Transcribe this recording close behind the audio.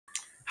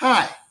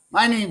Hi,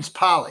 my name's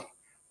Polly.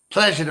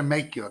 Pleasure to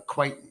make your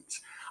acquaintance.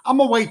 I'm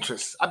a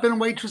waitress. I've been a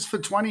waitress for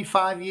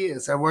 25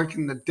 years. I work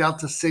in the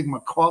Delta Sigma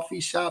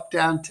coffee shop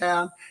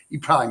downtown. You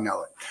probably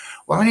know it.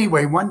 Well,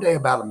 anyway, one day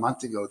about a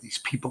month ago, these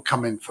people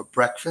come in for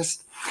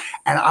breakfast,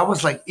 and I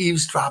was like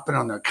eavesdropping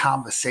on their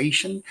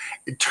conversation.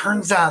 It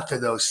turns out they're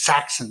those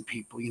Saxon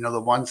people, the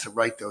ones that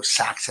write those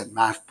Saxon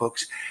math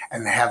books,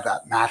 and they have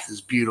that Math is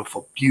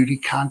Beautiful beauty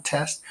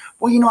contest.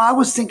 Well, I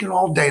was thinking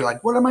all day,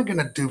 like, what am I going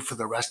to do for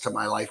the rest of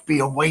my life? Be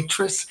a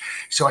waitress?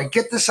 So I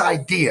get this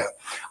idea.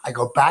 I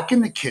go back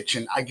in the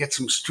kitchen, I get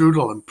some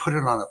strudel and put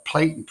it on a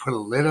plate and put a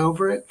lid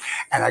over it.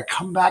 And I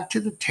come back to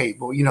the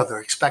table.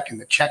 They're expecting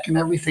the check and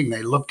everything.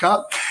 They look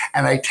up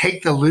and I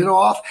take the lid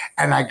off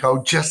and I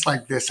go just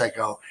like this. I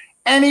go,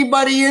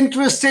 anybody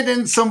interested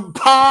in some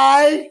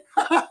pie?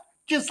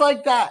 Just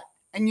like that.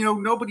 And,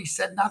 nobody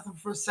said nothing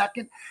for a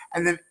second.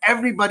 And then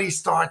everybody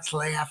starts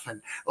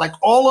laughing. Like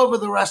all over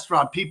the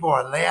restaurant, people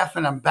are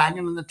laughing and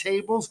banging on the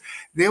tables.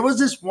 There was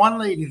this one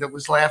lady that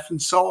was laughing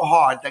so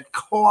hard that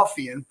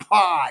coffee and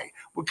pie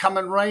were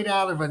coming right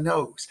out of her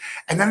nose.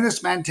 And then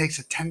this man takes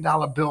a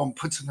 $10 bill and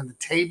puts it on the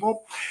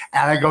table.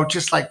 And I go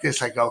just like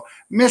this. I go,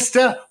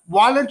 Mister,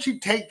 why don't you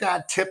take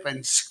that tip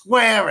and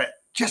square it?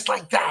 Just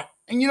like that.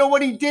 And you know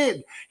what he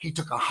did? He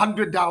took a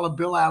 $100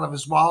 bill out of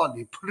his wallet and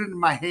he put it in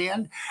my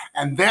hand.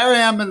 And there I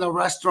am in the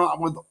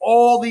restaurant with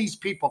all these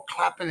people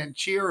clapping and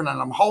cheering.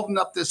 And I'm holding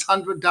up this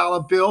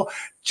 $100 bill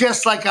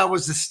just like I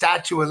was the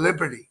Statue of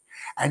Liberty.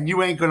 And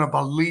you ain't going to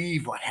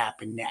believe what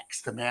happened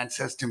next. The man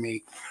says to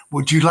me,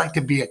 would you like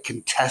to be a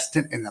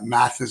contestant in the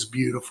Math is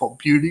Beautiful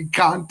beauty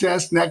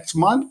contest next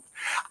month?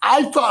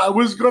 I thought I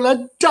was going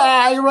to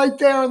die right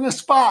there on the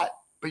spot.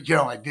 But,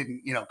 I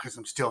didn't, because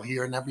I'm still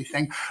here and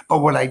everything. But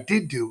what I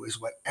did do is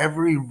what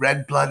every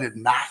red-blooded,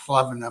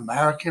 math-loving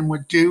American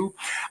would do.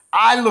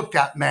 I looked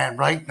that man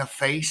right in the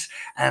face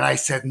and I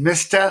said,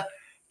 Mister,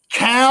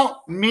 count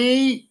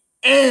me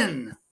in.